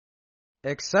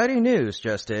Exciting news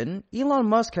just in. Elon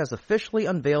Musk has officially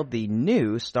unveiled the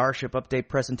new Starship update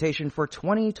presentation for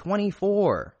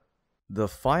 2024. The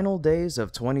final days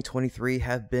of 2023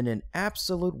 have been an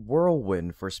absolute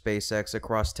whirlwind for SpaceX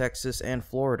across Texas and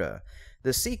Florida.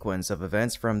 The sequence of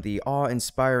events from the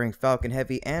awe-inspiring Falcon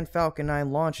Heavy and Falcon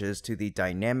 9 launches to the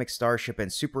dynamic Starship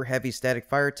and Super Heavy static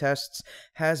fire tests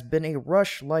has been a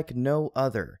rush like no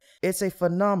other. It's a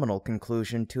phenomenal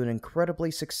conclusion to an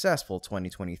incredibly successful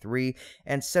 2023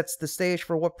 and sets the stage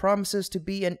for what promises to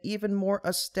be an even more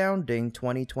astounding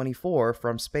 2024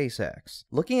 from SpaceX.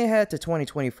 Looking ahead to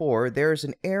 2024, there's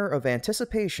an air of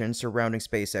anticipation surrounding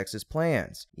SpaceX's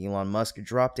plans. Elon Musk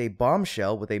dropped a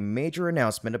bombshell with a major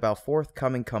announcement about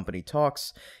forthcoming company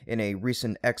talks. In a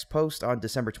recent X post on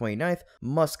December 29th,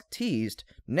 Musk teased,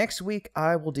 "Next week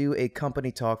I will do a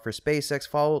company talk for SpaceX,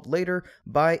 followed later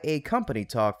by a company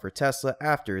talk for Tesla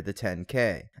after the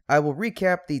 10K. I will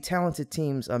recap the talented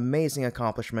team's amazing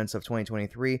accomplishments of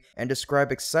 2023 and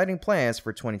describe exciting plans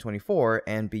for 2024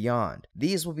 and beyond.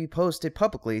 These will be posted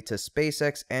publicly to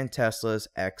SpaceX and Tesla's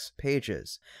X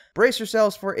pages. Brace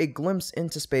yourselves for a glimpse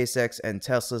into SpaceX and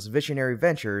Tesla's visionary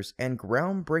ventures and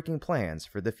groundbreaking plans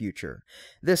for the future."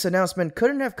 This announcement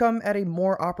couldn't have come at a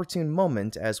more opportune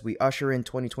moment as we usher in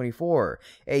 2024,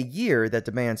 a year that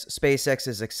demands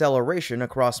SpaceX's acceleration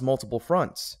across multiple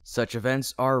fronts. Such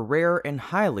events are rare and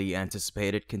highly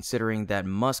anticipated considering that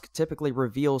Musk typically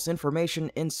reveals information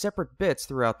in separate bits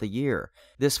throughout the year.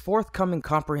 This forthcoming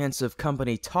comprehensive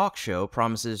company talk show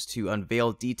promises to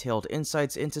unveil detailed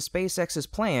insights into SpaceX's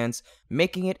plans,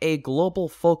 making it a global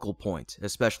focal point,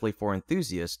 especially for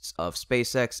enthusiasts of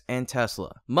SpaceX and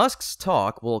Tesla. Musk's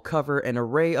talk will cover an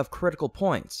array of critical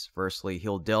points. Firstly,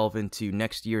 he'll delve into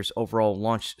next year's overall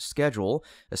launch schedule,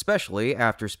 especially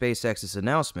after SpaceX's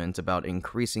announcement about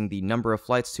increasing the number of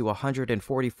flights to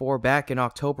 144 back in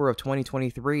October of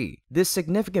 2023. This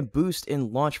significant boost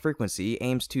in launch frequency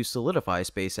aims to solidify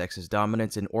SpaceX's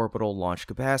dominance in orbital launch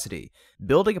capacity,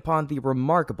 building upon the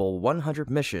remarkable 100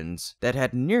 missions that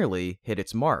had nearly hit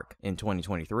its mark in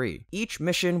 2023. Each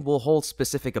mission will hold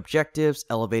specific objectives,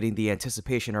 elevating the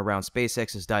anticipation around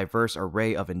SpaceX's diverse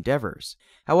array of endeavors.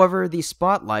 However, the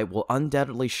spotlight will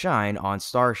undoubtedly shine on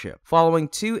Starship. Following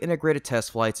 2 integrated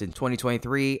test flights in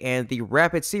 2023 and the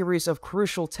rapid series of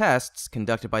crucial tests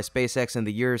conducted by SpaceX in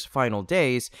the year's final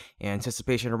days,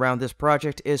 anticipation around this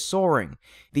project is soaring.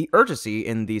 The urgency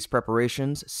in these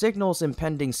preparations signals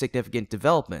impending significant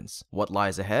developments. What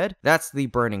lies ahead? That's the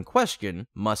burning question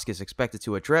Musk is expected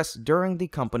to address during the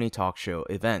company talk show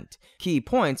event. Key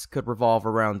points could revolve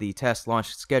around the test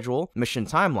launch schedule, mission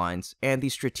timelines, and the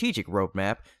strategic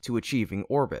roadmap to achieving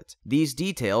orbit. These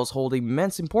details hold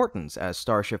immense importance as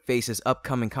Starship faces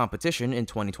upcoming competition in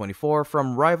 2024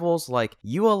 from rivals like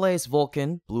ULA's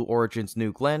Vulcan, Blue Origin's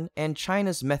New Glenn, and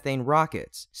China's methane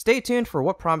rockets. Stay tuned for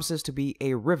what promises to be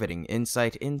a riveting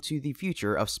insight into the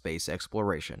future of space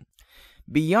exploration.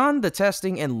 Beyond the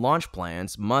testing and launch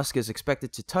plans, Musk is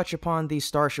expected to touch upon the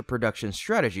Starship production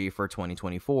strategy for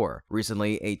 2024.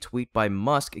 Recently, a tweet by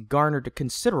Musk garnered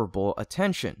considerable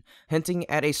attention, hinting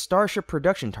at a Starship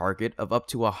production target of up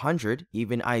to 100,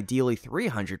 even ideally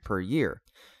 300 per year,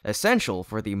 essential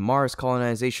for the Mars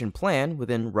colonization plan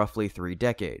within roughly 3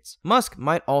 decades. Musk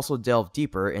might also delve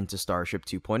deeper into Starship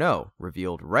 2.0,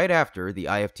 revealed right after the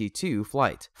IFT-2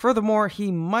 flight. Furthermore,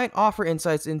 he might offer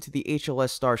insights into the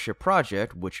HLS Starship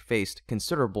project, which faced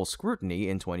considerable scrutiny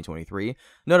in 2023,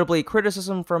 notably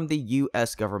criticism from the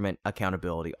U.S. Government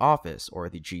Accountability Office, or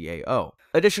the GAO.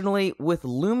 Additionally, with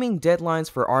looming deadlines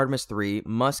for Artemis 3,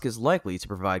 Musk is likely to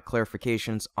provide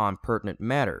clarifications on pertinent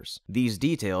matters. These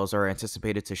details are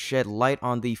anticipated to shed light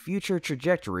on the future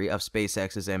trajectory of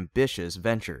SpaceX's ambitious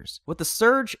ventures. With the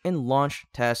surge in launch,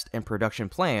 test, and production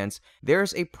plans,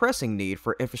 there's a pressing need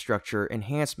for infrastructure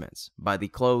enhancements. By the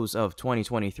close of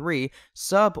 2023,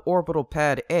 suborbital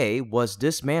Pad A was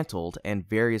dismantled and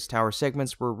various tower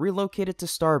segments were relocated to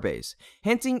Starbase,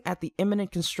 hinting at the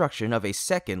imminent construction of a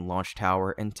second launch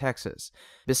tower in Texas.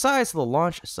 Besides the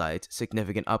launch site,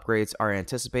 significant upgrades are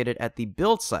anticipated at the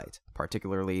build site,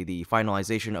 particularly the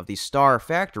finalization of the Star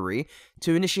Factory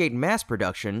to initiate mass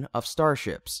production of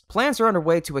starships. Plans are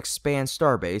underway to expand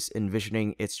Starbase,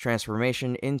 envisioning its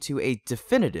transformation into a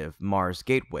definitive Mars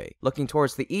gateway. Looking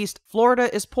towards the east,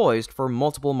 Florida is poised for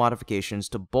multiple modifications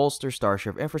to bolster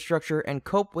Starship infrastructure and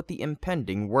cope with the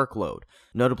impending workload,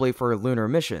 notably for lunar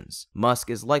missions. Musk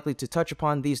is likely to touch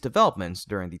upon these developments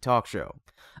during the talk show.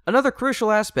 Another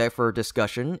crucial aspect for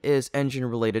discussion is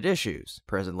engine-related issues.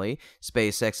 Presently,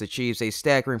 SpaceX achieves a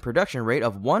staggering production rate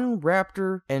of 1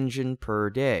 Raptor engine per per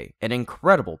day, an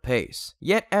incredible pace.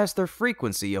 Yet as their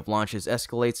frequency of launches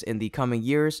escalates in the coming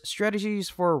years, strategies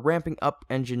for ramping up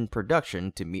engine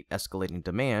production to meet escalating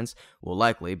demands will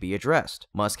likely be addressed.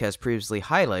 Musk has previously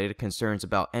highlighted concerns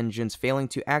about engines failing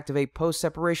to activate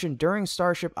post-separation during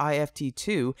Starship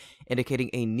IFT-2, indicating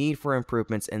a need for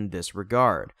improvements in this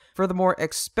regard. Furthermore,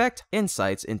 expect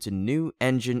insights into new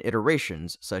engine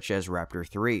iterations such as Raptor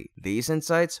 3. These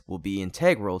insights will be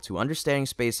integral to understanding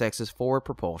SpaceX's forward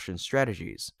propulsion strategies.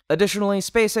 Additionally,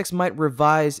 SpaceX might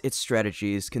revise its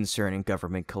strategies concerning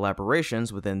government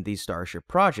collaborations within the Starship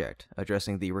project.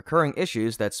 Addressing the recurring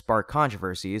issues that spark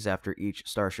controversies after each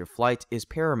Starship flight is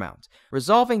paramount.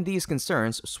 Resolving these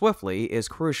concerns swiftly is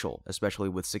crucial, especially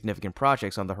with significant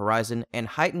projects on the horizon and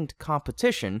heightened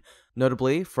competition,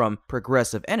 notably from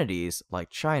progressive entities like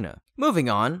China. Moving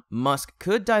on, Musk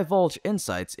could divulge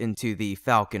insights into the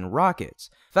Falcon rockets.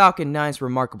 Falcon 9's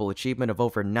remarkable achievement of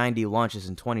over 90 launches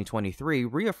in 2023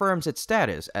 reaffirms its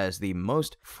status as the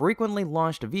most frequently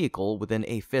launched vehicle within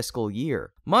a fiscal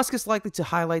year. Musk is likely to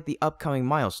highlight the upcoming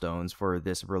milestones for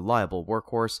this reliable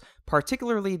workhorse,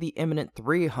 particularly the imminent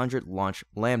 300 launch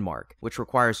landmark, which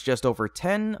requires just over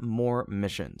 10 more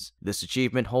missions. This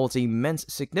achievement holds immense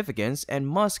significance, and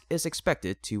Musk is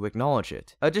expected to acknowledge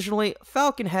it. Additionally,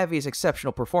 Falcon Heavy's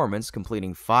exceptional performance,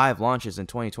 completing 5 launches in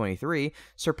 2023,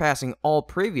 surpassing all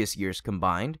previous years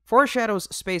combined, foreshadows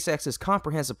SpaceX's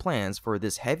comprehensive plans for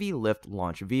this heavy lift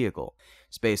launch vehicle.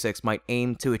 SpaceX might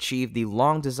aim to achieve the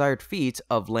long-desired feat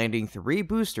of landing 3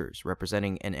 boosters,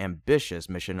 representing an ambitious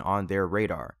mission on their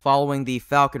radar. Following the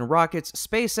Falcon rockets,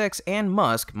 SpaceX and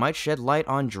Musk might shed light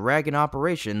on Dragon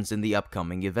operations in the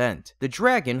upcoming event. The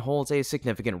Dragon holds a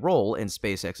significant role in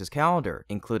SpaceX's calendar,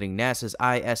 including NASA's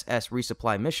ISS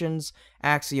resupply missions,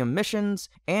 Axiom missions,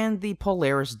 and the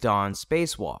Polaris Dawn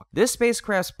spacewalk. This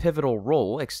spacecraft's pivotal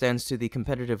role extends to the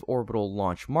competitive orbital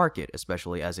launch market,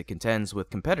 especially as it contends with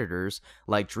competitors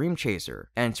like Dream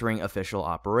Chaser entering official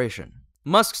operation.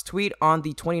 Musk's tweet on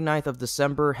the 29th of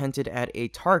December hinted at a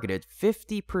targeted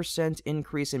 50%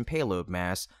 increase in payload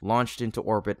mass launched into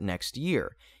orbit next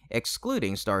year,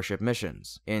 excluding Starship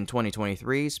missions. In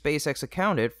 2023, SpaceX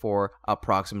accounted for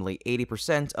approximately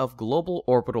 80% of global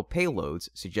orbital payloads,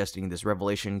 suggesting this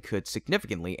revelation could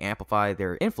significantly amplify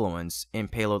their influence in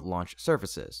payload launch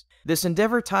services. This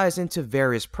endeavor ties into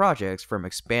various projects, from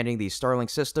expanding the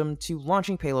Starlink system to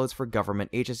launching payloads for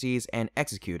government agencies and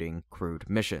executing crewed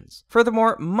missions.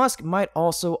 Furthermore, Musk might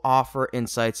also offer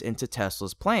insights into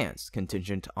Tesla's plans,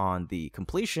 contingent on the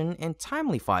completion and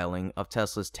timely filing of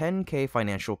Tesla's 10K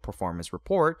financial performance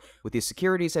report with the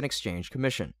Securities and Exchange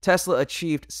Commission. Tesla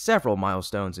achieved several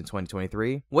milestones in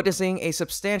 2023, witnessing a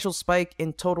substantial spike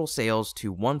in total sales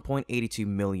to 1.82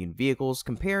 million vehicles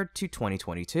compared to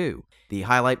 2022. The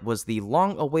highlight was the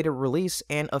long-awaited release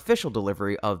and official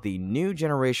delivery of the new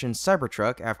generation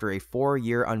Cybertruck after a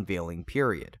 4-year unveiling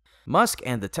period. Musk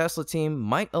and the Tesla team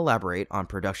might elaborate on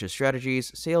production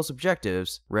strategies, sales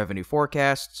objectives, revenue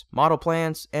forecasts, model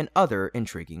plans, and other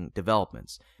intriguing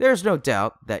developments. There's no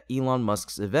doubt that Elon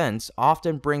Musk's events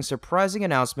often bring surprising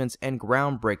announcements and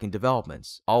groundbreaking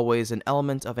developments, always an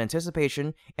element of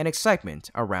anticipation and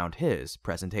excitement around his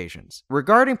presentations.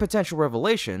 Regarding potential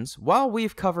revelations, while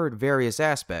we've covered various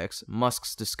aspects,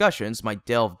 Musk's discussions might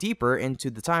delve deeper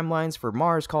into the timelines for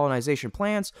Mars colonization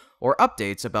plans or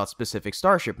updates about specific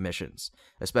Starship missions,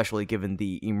 especially given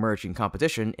the emerging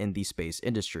competition in the space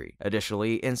industry.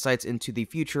 Additionally, insights into the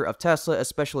future of Tesla,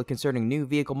 especially concerning new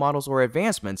vehicle models or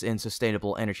advancements in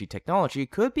sustainable energy technology,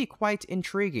 could be quite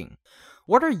intriguing.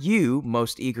 What are you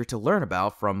most eager to learn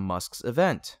about from Musk's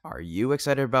event? Are you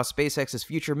excited about SpaceX's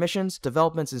future missions,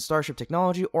 developments in Starship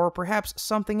technology, or perhaps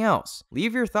something else?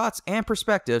 Leave your thoughts and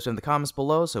perspectives in the comments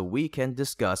below so we can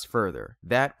discuss further.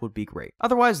 That would be great.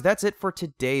 Otherwise, that's it for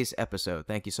today's episode.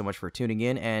 Thank you so much for tuning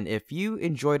in, and if you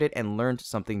enjoyed it and learned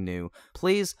something new,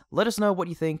 please let us know what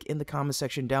you think in the comment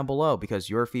section down below, because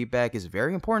your feedback is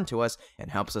very important to us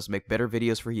and helps us make better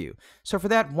videos for you. So for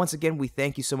that, once again, we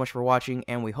thank you so much for watching,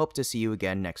 and we hope to see you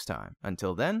again next time.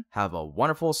 Until then, have a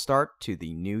wonderful start to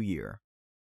the new year.